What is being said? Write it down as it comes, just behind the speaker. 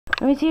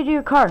Let me see you do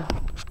your car.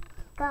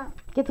 Car.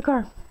 Get the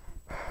car.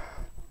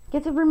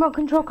 Get the remote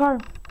control car.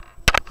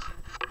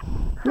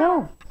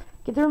 No.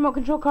 Get the remote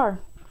control car.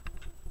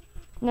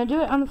 Now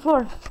do it on the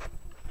floor.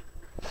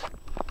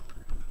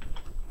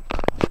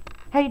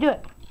 How you do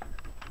it?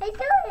 I do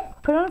it.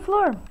 Put it on the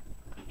floor.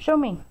 Show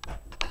me.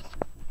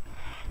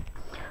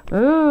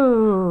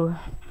 Ooh.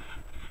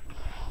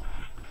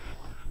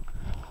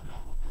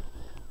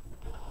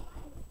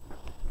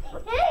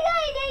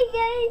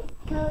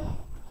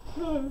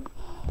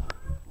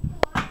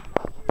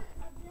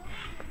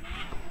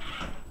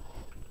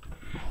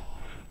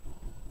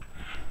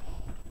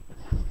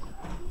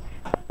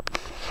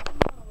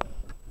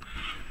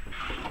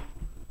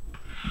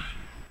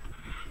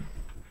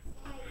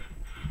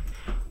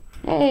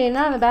 Hey,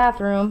 not in the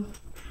bathroom.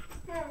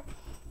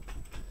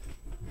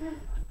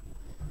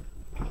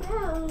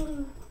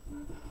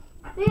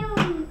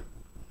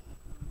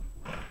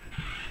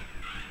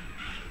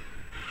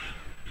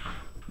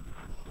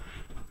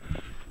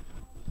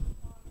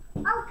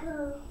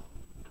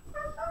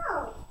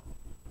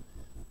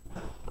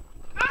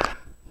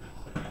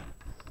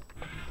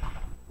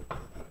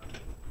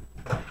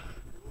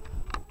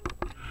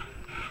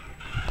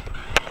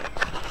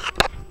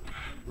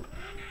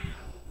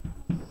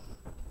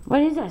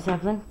 What is that,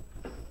 Zeppelin?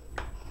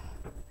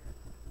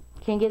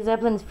 Can you get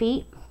Zeppelin's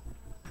feet?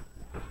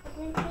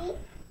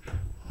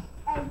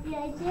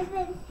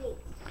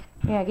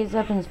 Yeah, get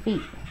Zeppelin's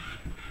feet.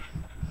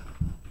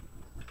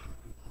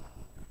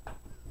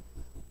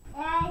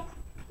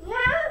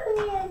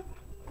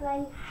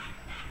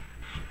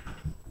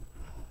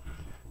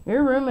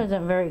 Your room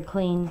isn't very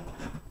clean.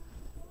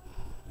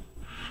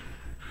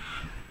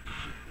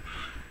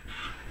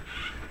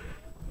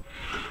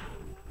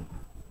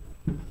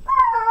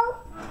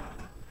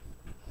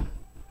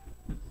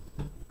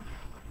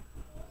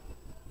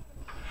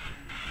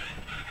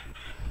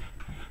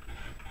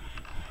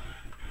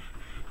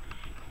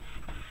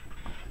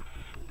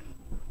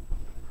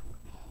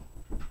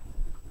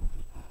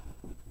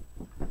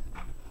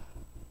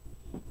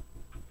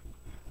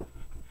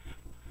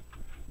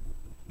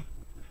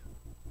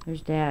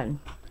 There's Dad.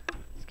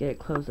 Let's get a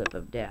close-up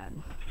of Dad.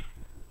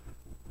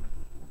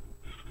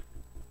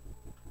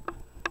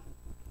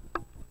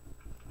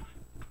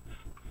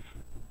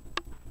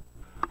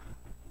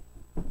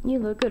 You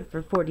look good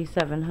for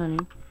 47, honey.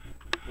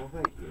 Well,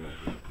 thank you.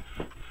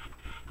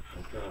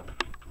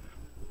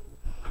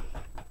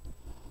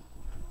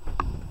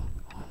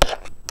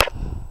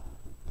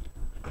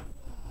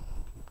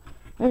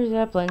 There's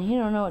Zeppelin. He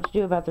don't know what to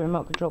do about the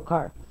remote control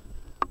car.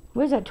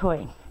 Where's that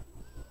toy?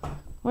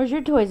 Where's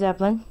your toy,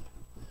 Zeppelin?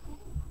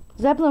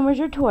 Zeppelin, where's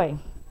your toy?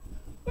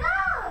 No!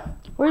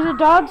 Where's the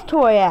dog's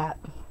toy at?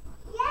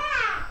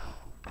 Yeah!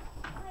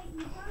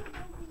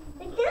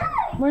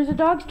 Where's the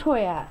dog's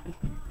toy at?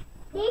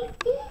 They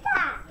see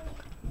that.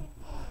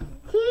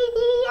 See